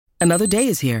Another day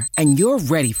is here, and you're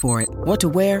ready for it. What to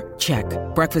wear? Check.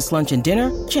 Breakfast, lunch, and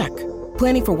dinner? Check.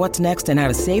 Planning for what's next and how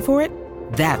to save for it?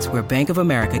 That's where Bank of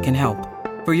America can help.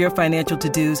 For your financial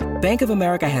to-dos, Bank of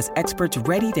America has experts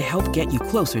ready to help get you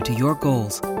closer to your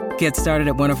goals. Get started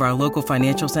at one of our local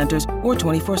financial centers or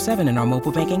 24/7 in our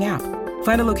mobile banking app.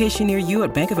 Find a location near you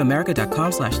at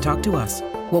bankofamerica.com/talktous.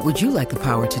 What would you like the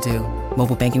power to do?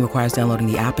 Mobile banking requires downloading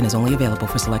the app and is only available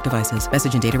for select devices.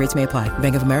 Message and data rates may apply.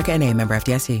 Bank of America N.A., member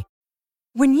FDIC.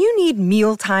 When you need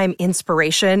mealtime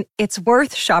inspiration, it's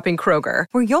worth shopping Kroger,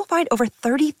 where you'll find over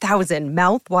 30,000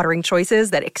 mouth-watering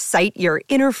choices that excite your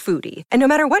inner foodie. And no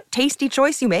matter what tasty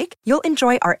choice you make, you'll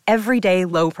enjoy our everyday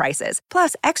low prices,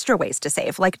 plus extra ways to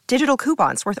save, like digital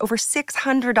coupons worth over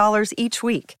 $600 each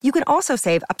week. You can also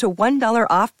save up to $1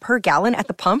 off per gallon at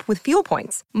the pump with fuel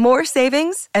points. More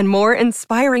savings and more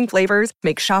inspiring flavors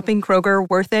make shopping Kroger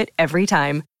worth it every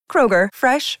time. Kroger,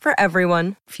 fresh for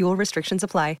everyone. Fuel restrictions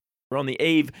apply. We're on the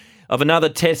eve of another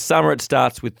Test summer. It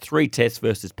starts with 3 Tests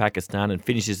versus Pakistan and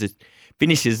finishes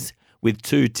with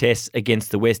 2 Tests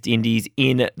against the West Indies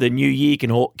in the new year. You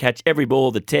can catch every ball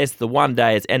of the Test, the One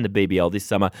Days and the BBL this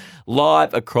summer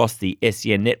live across the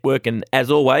SEN network. And as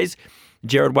always,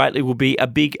 Gerard Whateley will be a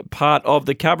big part of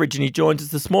the coverage, and he joins us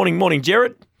this morning. Morning,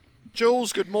 Gerard.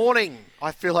 Jules, good morning.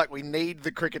 I feel like we need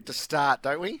the cricket to start,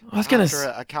 don't we?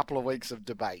 After a couple of weeks of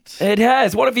debate. It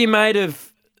has. What have you made of...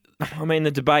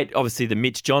 the debate, obviously the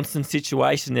Mitch Johnson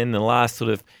situation, then the last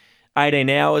sort of 18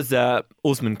 hours,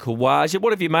 Usman Khawaja.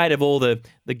 What have you made of all the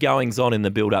goings-on in the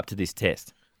build-up to this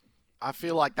Test? I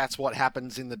feel like that's what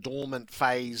happens in the dormant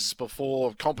phase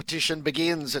before competition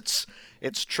begins.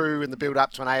 It's true in the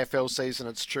build-up to an AFL season,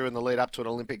 it's true in the lead-up to an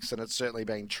Olympics, and it's certainly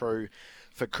been true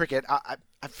for cricket. I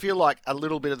feel like a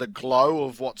little bit of the glow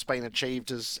of what's been achieved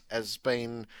has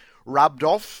been rubbed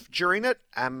off during it.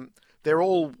 They're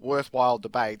all worthwhile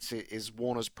debates. Is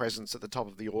Warner's presence at the top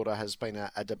of the order has been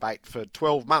a debate for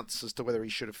 12 months as to whether he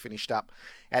should have finished up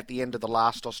at the end of the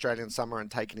last Australian summer and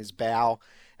taken his bow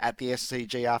at the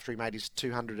SCG after he made his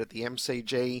 200 at the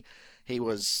MCG. He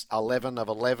was 11 of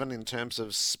 11 in terms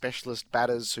of specialist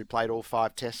batters who played all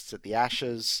 5 tests at the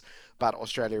Ashes, but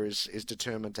Australia is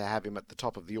determined to have him at the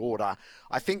top of the order.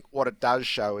 I think what it does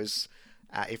show is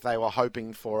if they were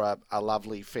hoping for a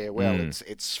lovely farewell,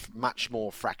 it's much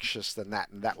more fractious than that,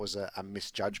 and that was a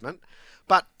misjudgment.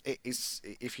 But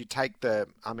if you take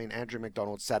Andrew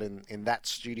McDonald sat in that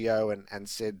studio and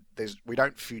said, we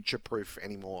don't future-proof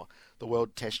anymore. The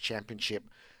World Test Championship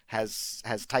has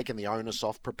taken the onus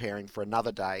off preparing for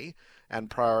another day and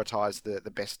prioritised the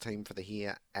best team for the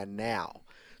here and now.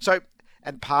 So,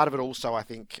 and part of it also, I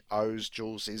think,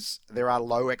 Jules, is there are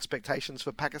low expectations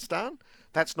for Pakistan.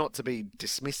 That's not to be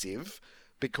dismissive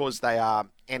because they are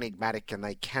enigmatic and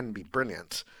they can be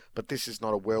brilliant, but this is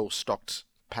not a well-stocked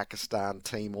Pakistan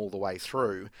team all the way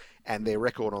through, and their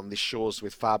record on this shores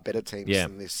with far better teams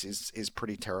than this is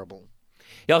pretty terrible.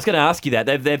 Yeah, I was going to ask you that.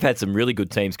 They've had some really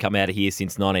good teams come out of here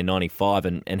since 1995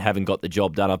 and haven't got the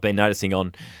job done. I've been noticing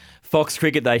on Fox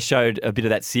Cricket, they showed a bit of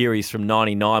that series from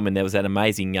 99 when there was that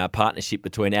amazing partnership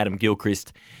between Adam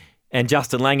Gilchrist and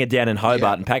Justin Langer down in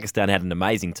Hobart, and Pakistan had an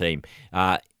amazing team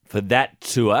for that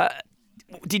tour.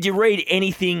 Did you read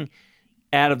anything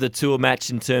out of the tour match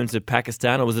in terms of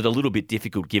Pakistan, or was it a little bit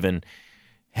difficult given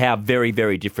how very,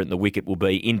 very different the wicket will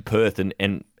be in Perth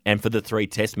and for the 3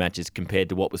 test matches compared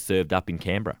to what was served up in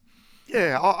Canberra?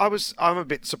 Yeah, I'm a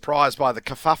bit surprised by the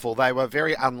kerfuffle. They were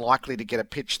very unlikely to get a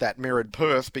pitch that mirrored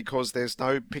Perth because there's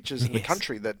no pitches in the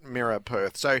country that mirror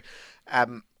Perth. So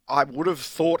I would have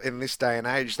thought in this day and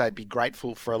age they'd be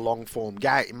grateful for a long-form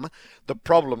game. The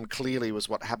problem clearly was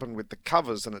what happened with the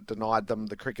covers, and it denied them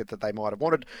the cricket that they might have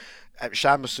wanted.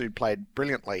 Shah Massoud played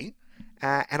brilliantly.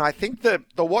 And I think the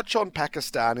watch on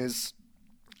Pakistan is,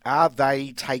 are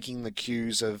they taking the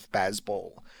cues of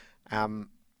Bazball?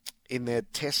 In their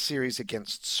test series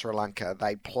against Sri Lanka,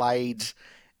 they played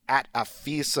at a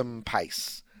fearsome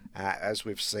pace, as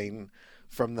we've seen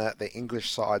from the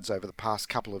English sides over the past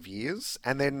couple of years.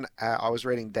 And then I was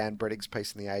reading Dan Brettig's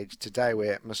piece in The Age today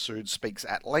where Massoud speaks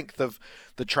at length of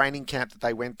the training camp that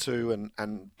they went to,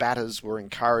 and batters were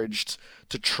encouraged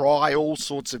to try all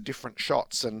sorts of different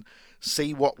shots and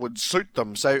see what would suit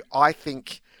them. So I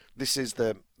think this is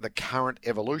the current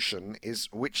evolution, is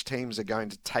which teams are going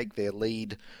to take their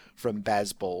lead from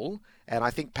Bazball, and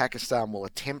I think Pakistan will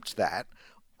attempt that.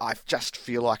 I just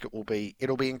feel like it'll be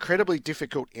incredibly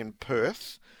difficult in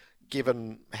Perth,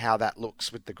 given how that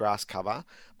looks with the grass cover.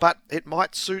 But it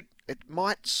might suit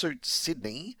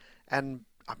Sydney, and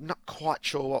I'm not quite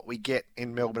sure what we get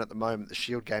in Melbourne at the moment. The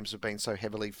Shield games have been so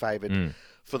heavily favoured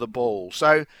for the ball.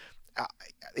 So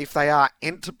if they are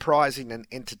enterprising and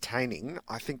entertaining,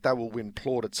 I think they will win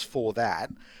plaudits for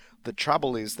that. The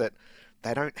trouble is that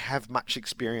they don't have much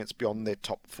experience beyond their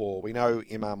top four. We know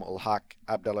Imam Ul Haq,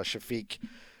 Abdullah Shafiq,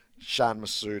 Shan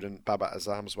Masood and Baba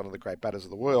Azam is one of the great batters of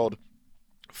the world.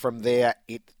 From there,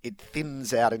 it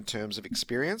thins out in terms of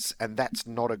experience, and that's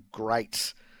not a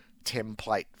great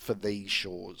template for these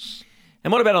shores.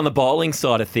 And what about on the bowling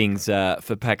side of things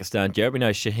for Pakistan, Gerard? We know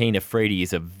Shaheen Afridi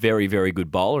is a very, very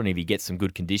good bowler, and if he gets some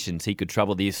good conditions, he could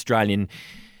trouble the Australian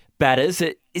batters.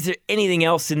 Is there anything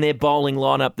else in their bowling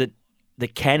lineup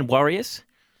that can worry us?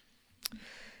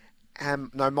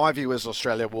 No, my view is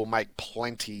Australia will make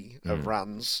plenty of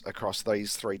runs across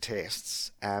these three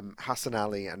tests. Hassan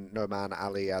Ali and Noman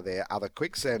Ali are their other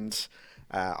quicks, and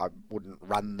I wouldn't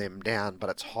run them down, but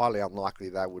it's highly unlikely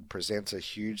they would present a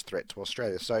huge threat to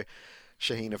Australia. So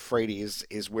Shaheen Afridi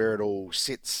is where it all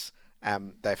sits.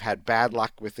 They've had bad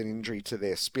luck with an injury to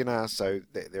their spinner, so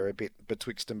they're a bit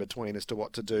betwixt and between as to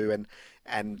what to do,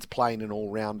 and playing an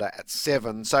all-rounder at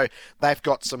 7. So they've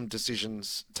got some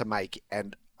decisions to make,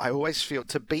 and I always feel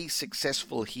to be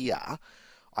successful here,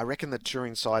 I reckon the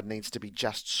touring side needs to be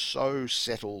just so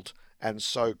settled and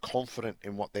so confident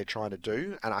in what they're trying to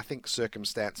do, and I think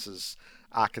circumstances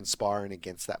are conspiring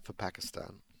against that for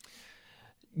Pakistan.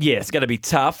 Yeah, it's going to be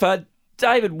tough.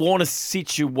 David Warner's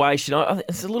situation,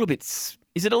 it's a little bit.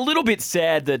 Is it a little bit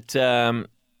sad that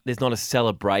there's not a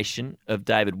celebration of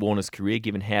David Warner's career,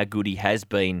 given how good he has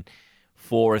been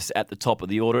for us at the top of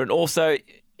the order? And also,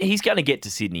 he's going to get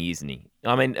to Sydney, isn't he?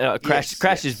 I mean,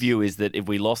 Crash's view is that if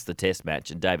we lost the Test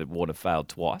match and David Warner failed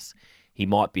twice, he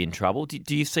might be in trouble.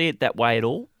 Do you see it that way at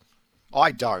all?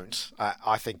 I don't.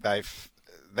 I think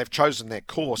they've chosen their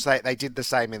course. They did the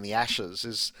same in the Ashes.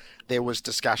 As there was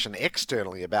discussion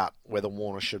externally about whether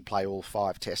Warner should play all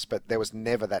 5 tests, but there was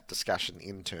never that discussion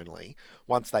internally.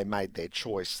 Once they made their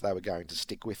choice, they were going to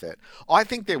stick with it. I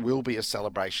think there will be a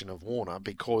celebration of Warner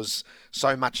because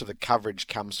so much of the coverage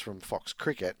comes from Fox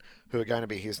Cricket, who are going to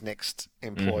be his next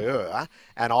employer,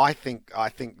 and I think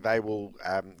they will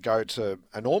go to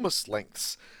enormous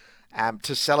lengths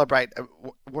to celebrate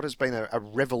what has been a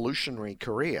revolutionary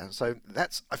career. So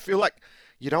I feel like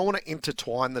you don't want to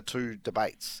intertwine the two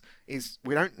debates.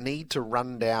 We don't need to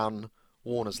run down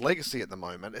Warner's legacy at the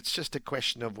moment. It's just a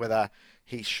question of whether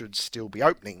he should still be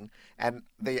opening. And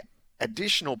the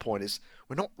additional point is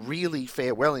we're not really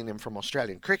farewelling him from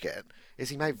Australian cricket, is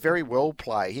he may very well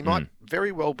play. He might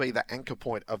very well be the anchor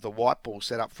point of the white ball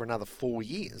set up for another 4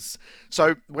 years.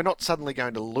 So we're not suddenly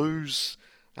going to lose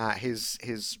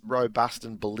his robust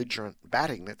and belligerent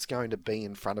batting that's going to be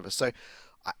in front of us. So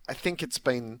I think it's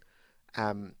been...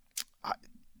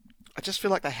 I just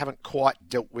feel like they haven't quite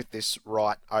dealt with this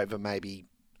right over maybe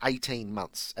 18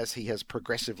 months as he has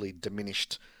progressively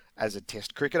diminished as a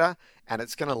Test cricketer, and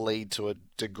it's going to lead to a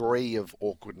degree of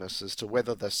awkwardness as to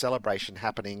whether the celebration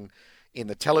happening in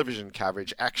the television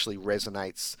coverage actually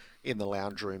resonates in the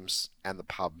lounge rooms and the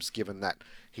pubs, given that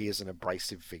he is an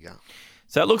abrasive figure.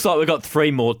 So it looks like we've got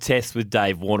 3 more tests with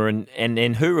Dave Warner,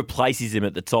 and who replaces him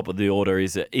at the top of the order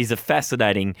is a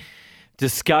fascinating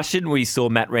discussion. We saw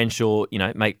Matt Renshaw,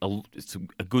 make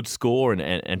a good score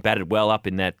and batted well up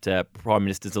in that Prime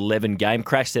Minister's 11 game.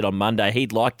 Crash said on Monday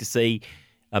he'd like to see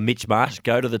Mitch Marsh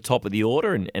go to the top of the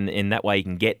order, and in that way he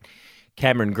can get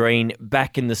Cameron Green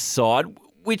back in the side.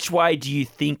 Which way do you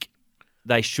think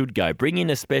they should go? Bring in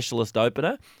a specialist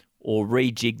opener or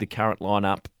rejig the current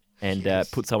lineup and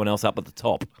put someone else up at the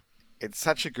top? It's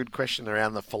such a good question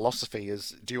around the philosophy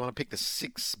is, do you want to pick the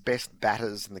 6 best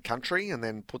batters in the country and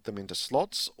then put them into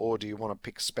slots, or do you want to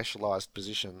pick specialised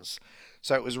positions?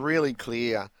 So it was really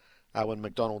clear when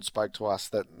McDonald spoke to us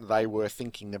that they were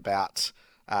thinking about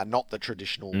not the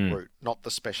traditional route, not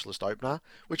the specialist opener,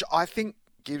 which I think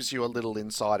gives you a little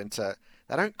insight into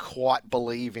they don't quite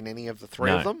believe in any of the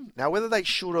 3 of them. Now, whether they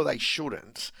should or they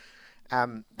shouldn't,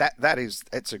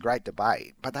 it's a great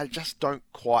debate, but they just don't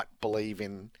quite believe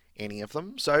in any of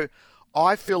them. So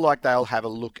I feel like they'll have a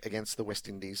look against the West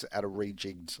Indies at a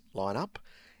rejigged lineup,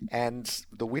 and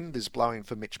the wind is blowing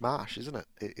for Mitch Marsh, isn't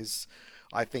it?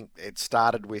 I think it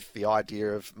started with the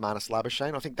idea of Marnus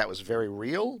Labuschagne. I think that was very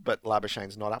real, but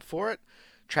Labuschagne's not up for it.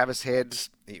 Travis Head,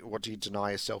 what do you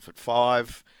deny yourself at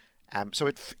 5? So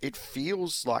it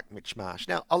feels like Mitch Marsh.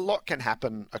 Now, a lot can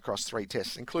happen across 3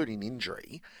 tests, including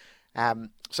injury.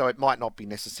 So it might not be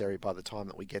necessary by the time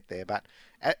that we get there. But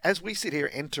as we sit here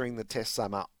entering the Test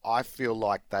summer, I feel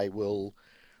like they will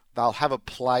they'll have a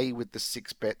play with the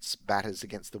 6 batters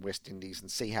against the West Indies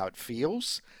and see how it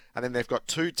feels. And then they've got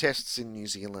 2 tests in New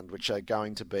Zealand, which are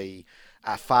going to be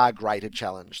a far greater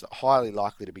challenge, highly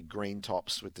likely to be green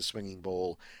tops with the swinging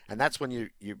ball. And that's when you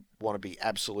want to be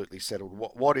absolutely settled.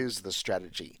 What is the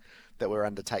strategy that we're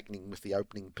undertaking with the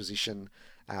opening position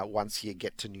once you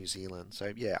get to New Zealand?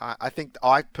 So, yeah,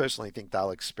 I personally think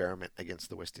they'll experiment against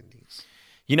the West Indies.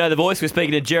 You know the voice. We're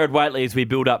speaking to Gerard Whateley as we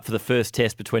build up for the first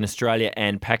test between Australia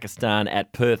and Pakistan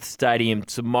at Perth Stadium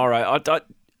tomorrow.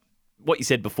 What you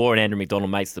said before, and Andrew McDonald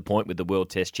makes the point with the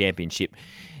World Test Championship,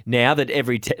 now that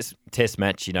every test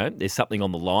match, there's something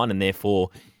on the line, and therefore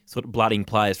sort of blooding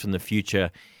players from the future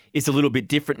is a little bit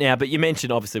different now. But you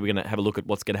mentioned, obviously, we're going to have a look at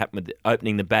what's going to happen with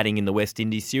opening the batting in the West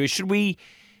Indies series. Should we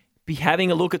be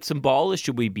having a look at some bowlers?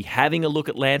 Should we be having a look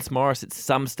at Lance Morris at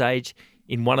some stage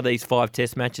in one of these 5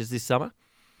 test matches this summer?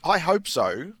 I hope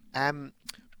so,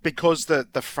 because the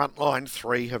frontline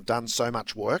 3 have done so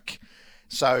much work.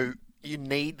 So you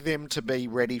need them to be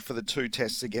ready for the 2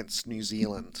 tests against New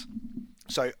Zealand.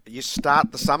 So you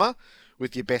start the summer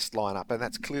with your best lineup, and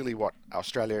that's clearly what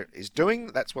Australia is doing.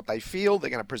 That's what they feel.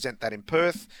 They're going to present that in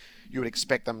Perth. You would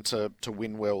expect them to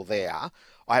win well there.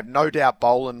 I have no doubt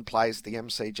Boland plays the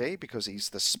MCG because he's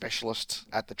the specialist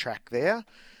at the track there.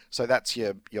 So that's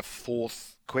your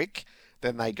 4th quick.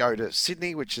 Then they go to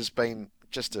Sydney, which has been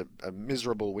just a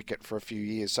miserable wicket for a few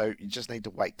years. So you just need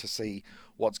to wait to see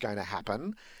what's going to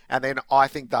happen. And then I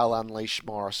think they'll unleash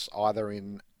Morris either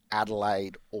in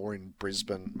Adelaide or in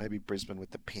Brisbane, maybe Brisbane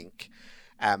with the pink,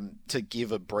 to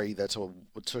give a breather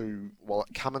to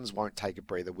Cummins won't take a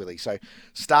breather, will he? So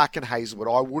Stark and Hazelwood,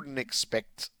 I wouldn't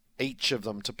expect each of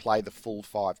them to play the full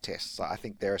 5 tests. I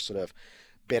think they're sort of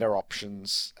better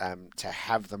options to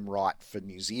have them right for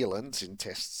New Zealand in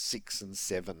tests 6 and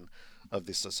 7 of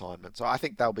this assignment. So I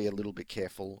think they'll be a little bit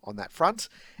careful on that front.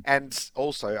 And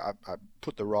also, I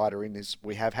put the rider in, is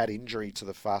we have had injury to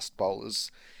the fast bowlers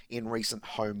in recent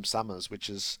home summers, which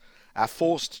is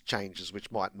forced changes which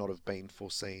might not have been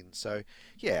foreseen. So,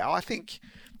 yeah, I think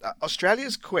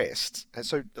Australia's quest, and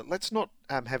so let's not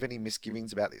have any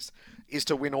misgivings about this, is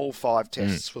to win all 5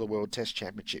 tests for the World Test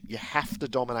Championship. You have to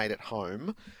dominate at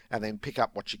home and then pick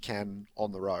up what you can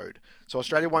on the road. So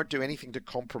Australia won't do anything to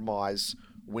compromise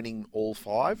winning all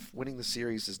 5. Winning the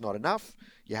series is not enough.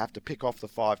 You have to pick off the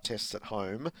 5 tests at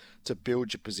home to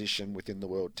build your position within the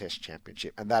World Test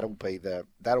Championship, and that'll be the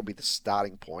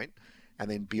starting point. And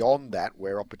then beyond that,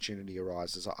 where opportunity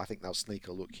arises, I think they'll sneak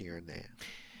a look here and there.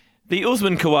 The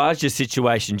Usman Khawaja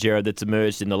situation, Gerard, that's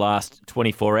emerged in the last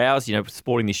 24 hours,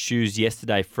 sporting the shoes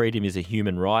yesterday, freedom is a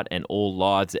human right and all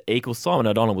lives are equal. Simon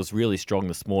O'Donnell was really strong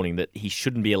this morning that he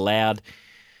shouldn't be allowed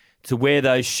to wear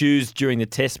those shoes during the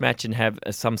test match and have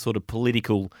some sort of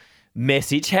political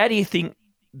message. How do you think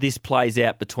this plays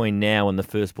out between now and the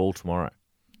first ball tomorrow?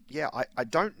 Yeah, I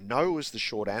don't know is the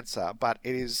short answer, but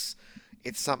it's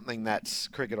something that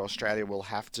Cricket Australia will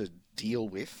have to deal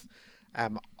with.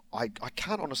 I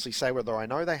can't honestly say whether I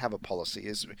know they have a policy.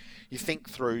 As you think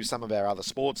through some of our other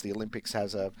sports, the Olympics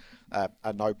has a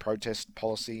no protest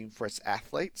policy for its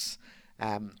athletes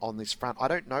on this front. I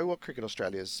don't know what Cricket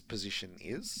Australia's position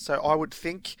is. So I would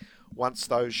think once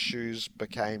those shoes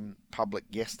became public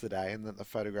yesterday and that the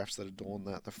photographs that adorn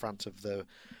the front of the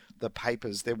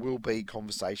papers, there will be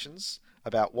conversations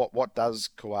about what does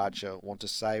Khawaja want to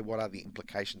say, what are the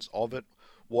implications of it,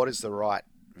 what is the right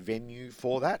venue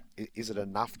for that. Is it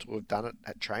enough to have done it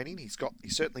at training? He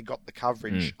certainly got the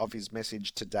coverage of his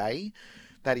message today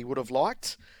that he would have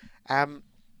liked. Does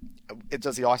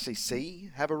the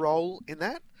ICC have a role in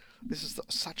that? This is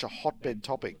such a hotbed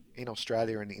topic in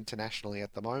Australia and internationally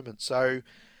at the moment. So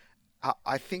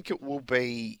I think it will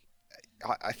be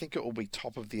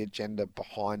top of the agenda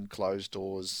behind closed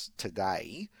doors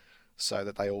today, so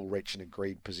that they all reach an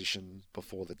agreed position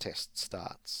before the test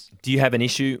starts. Do you have an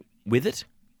issue with it?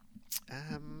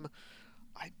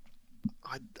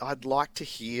 I'd like to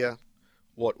hear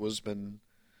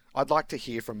I'd like to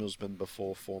hear from Usman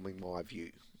before forming my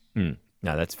view. No,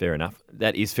 that's fair enough.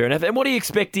 That is fair enough. And what are you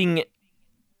expecting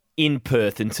in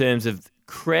Perth in terms of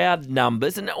crowd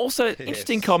numbers? And also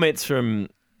interesting comments from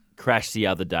Crash the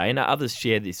other day, and others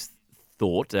share this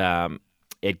thought.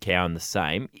 Ed Cowan the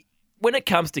same. When it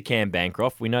comes to Cam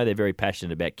Bancroft, we know they're very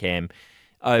passionate about Cam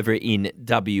over in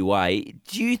WA.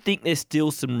 Do you think there's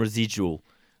still some residual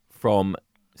from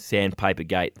Sandpaper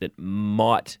Gate that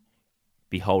might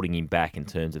be holding him back in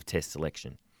terms of test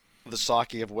selection? The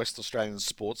psyche of West Australian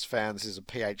sports fans is a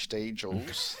PhD,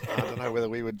 Jules. I don't know whether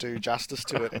we would do justice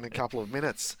to it in a couple of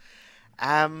minutes.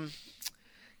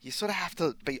 You sort of have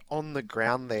to be on the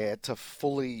ground there to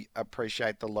fully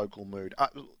appreciate the local mood.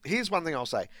 Here's one thing I'll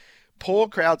say. poor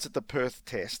crowds at the Perth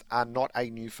Test are not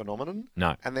a new phenomenon.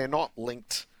 No. And they're not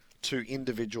linked to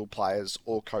individual players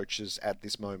or coaches at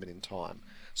this moment in time.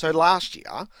 So last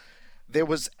year, there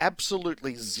was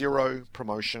absolutely zero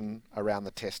promotion around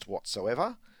the Test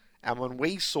whatsoever. And when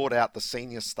we sought out the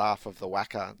senior staff of the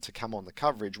WACA to come on the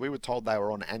coverage, we were told they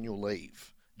were on annual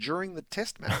leave during the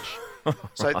Test match.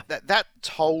 So that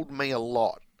told me a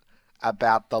lot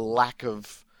about the lack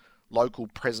of local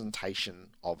presentation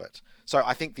of it. So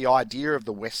I think the idea of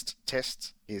the West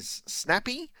Test is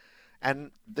snappy,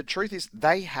 and the truth is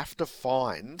they have to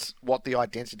find what the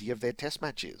identity of their Test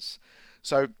match is.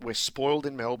 So we're spoiled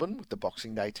in Melbourne with the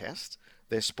Boxing Day Test.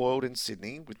 They're spoiled in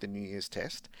Sydney with the New Year's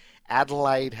Test.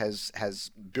 Adelaide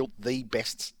has built the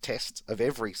best test of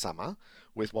every summer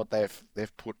with what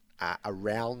they've put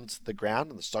around the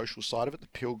ground and the social side of it, the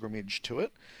pilgrimage to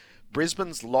it.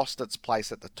 Brisbane's lost its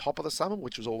place at the top of the summer,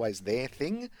 which was always their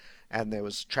thing, and there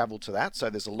was travel to that. So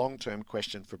there's a long-term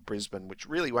question for Brisbane, which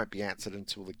really won't be answered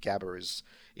until the Gabba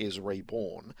is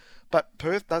reborn. But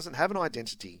Perth doesn't have an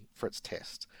identity for its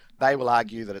test. They will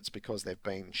argue that it's because they've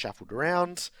been shuffled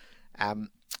around.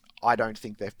 I don't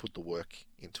think they've put the work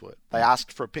into it. They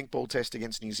asked for a pink ball test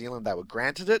against New Zealand. They were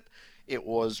granted it. It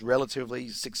was relatively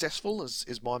successful,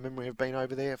 is my memory of being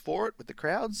over there for it with the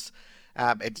crowds.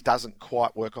 It doesn't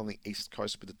quite work on the East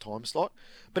Coast with the time slot,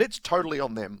 but it's totally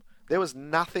on them. There was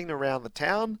nothing around the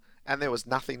town and there was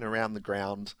nothing around the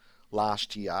ground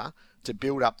last year to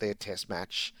build up their test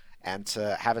match and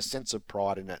to have a sense of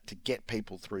pride in it, to get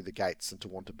people through the gates and to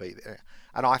want to be there.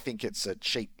 And I think it's a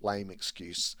cheap, lame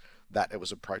excuse that it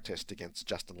was a protest against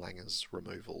Justin Langer's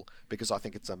removal, because I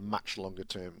think it's a much longer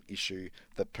term issue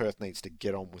that Perth needs to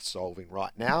get on with solving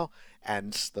right now.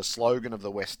 And the slogan of the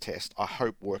West Test, I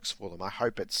hope, works for them. I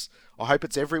hope it's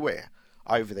everywhere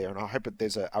over there, and I hope that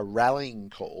there's a rallying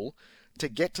call to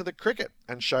get to the cricket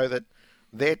and show that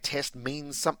their test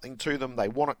means something to them. They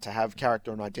want it to have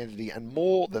character and identity, and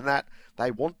more than that, they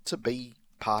want to be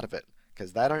part of it,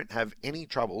 because they don't have any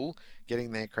trouble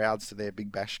getting their crowds to their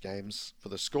Big Bash games for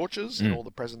the Scorchers and all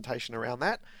the presentation around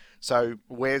that. So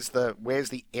where's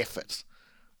the effort?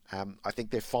 I think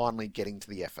they're finally getting to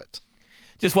the effort.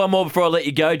 Just one more before I let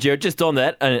you go, Gerard. Just on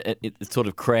that, sort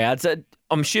of crowds.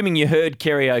 I'm assuming you heard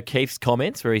Kerry O'Keefe's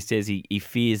comments where he says he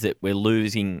fears that we're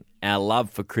losing our love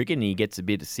for cricket, and he gets a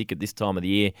bit sick at this time of the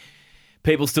year.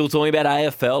 People still talking about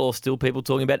AFL, or still people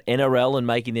talking about NRL and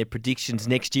making their predictions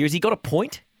next year. Has he got a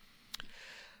point?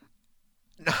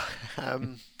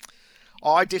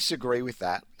 I disagree with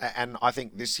that, and I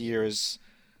think this year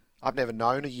I've never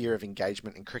known a year of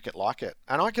engagement in cricket like it.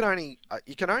 And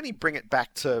you can only bring it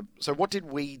back to, so what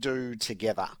did we do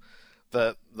together?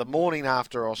 The morning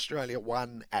after Australia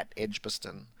won at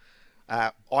Edgbaston,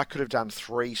 I could have done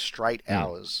 3 straight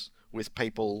hours with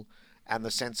people and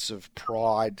the sense of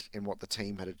pride in what the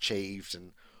team had achieved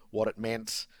and what it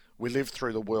meant. We lived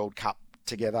through the World Cup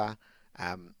together,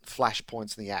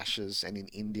 flashpoints in the Ashes and in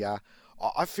India.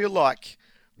 I feel like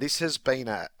this has been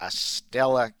a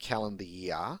stellar calendar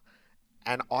year,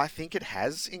 and I think it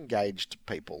has engaged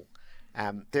people.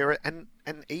 And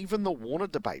even the Warner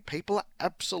debate, people are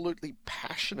absolutely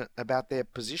passionate about their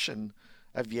position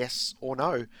of yes or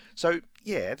no. So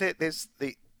yeah, there's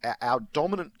our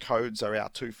dominant codes are our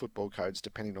 2 football codes,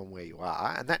 depending on where you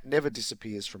are, and that never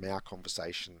disappears from our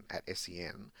conversation at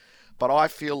SEN. But I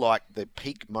feel like the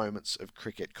peak moments of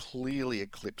cricket clearly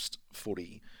eclipsed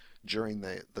footy during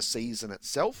the season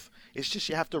itself. It's just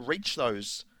you have to reach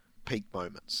those peak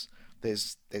moments.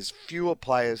 There's fewer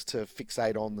players to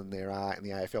fixate on than there are in the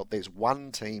AFL. There's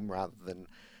one team rather than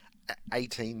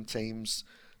 18 teams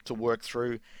to work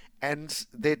through, and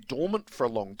they're dormant for a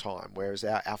long time, whereas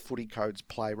our footy codes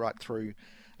play right through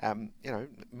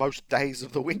most days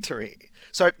of the winter.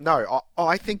 So, no,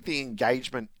 I think the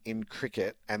engagement in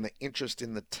cricket and the interest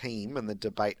in the team and the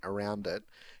debate around it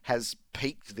has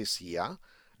peaked this year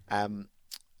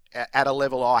at a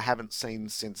level I haven't seen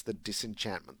since the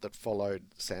disenchantment that followed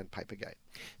Sandpapergate.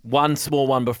 One small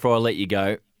one before I let you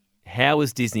go. How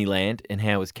was Disneyland and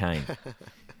how was Kane?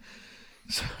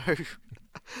 So,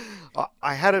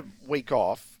 I had a week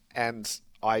off, and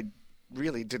I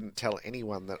really didn't tell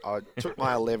anyone that I took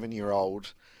my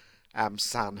 11-year-old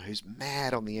son, who's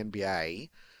mad on the NBA.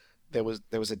 There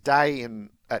was a day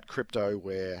at Crypto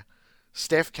where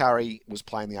Steph Curry was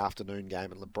playing the afternoon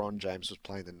game and LeBron James was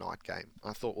playing the night game.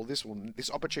 I thought, well,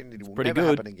 this opportunity will never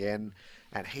happen again,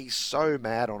 and he's so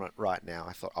mad on it right now.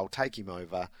 I thought, I'll take him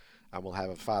over and we'll have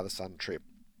a father-son trip.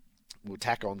 We'll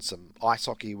tack on some ice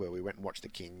hockey where we went and watched the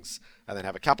Kings, and then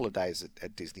have a couple of days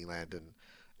at Disneyland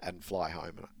and fly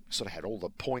home. And I sort of had all the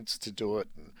points to do it.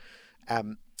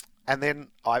 And And then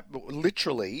I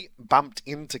literally bumped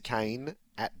into Kane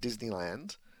at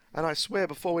Disneyland. And I swear,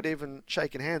 before we'd even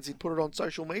shaken hands, he'd put it on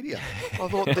social media. I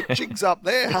thought, the jig's up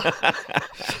there.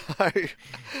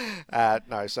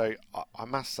 So I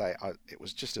must say, it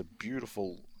was just a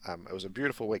beautiful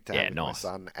week to have with my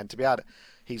son. And to be able to,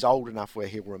 he's old enough where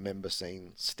he'll remember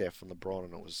seeing Steph and LeBron,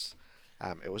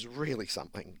 and it was really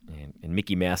something. And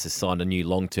Mickey Mouse has signed a new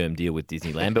long-term deal with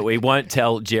Disneyland, but we won't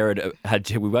tell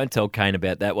we won't tell Kane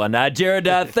about that one. Gerard,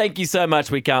 thank you so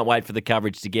much. We can't wait for the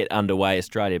coverage to get underway.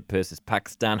 Australia versus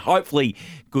Pakistan. Hopefully,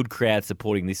 good crowd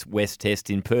supporting this West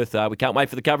Test in Perth. We can't wait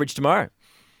for the coverage tomorrow.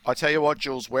 I tell you what,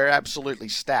 Jules, we're absolutely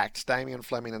stacked. Damien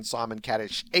Fleming and Simon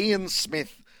Kaddish. Ian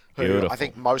Smith, who Beautiful. I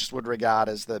think most would regard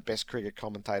as the best cricket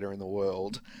commentator in the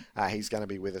world. He's going to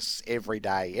be with us every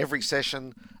day, every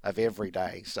session of every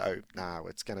day. So,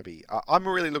 it's going to be... I'm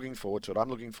really looking forward to it. I'm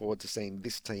looking forward to seeing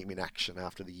this team in action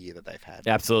after the year that they've had.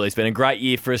 Absolutely. It's been a great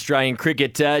year for Australian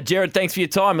cricket. Gerard, thanks for your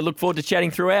time and look forward to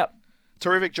chatting throughout.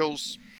 Terrific, Jules.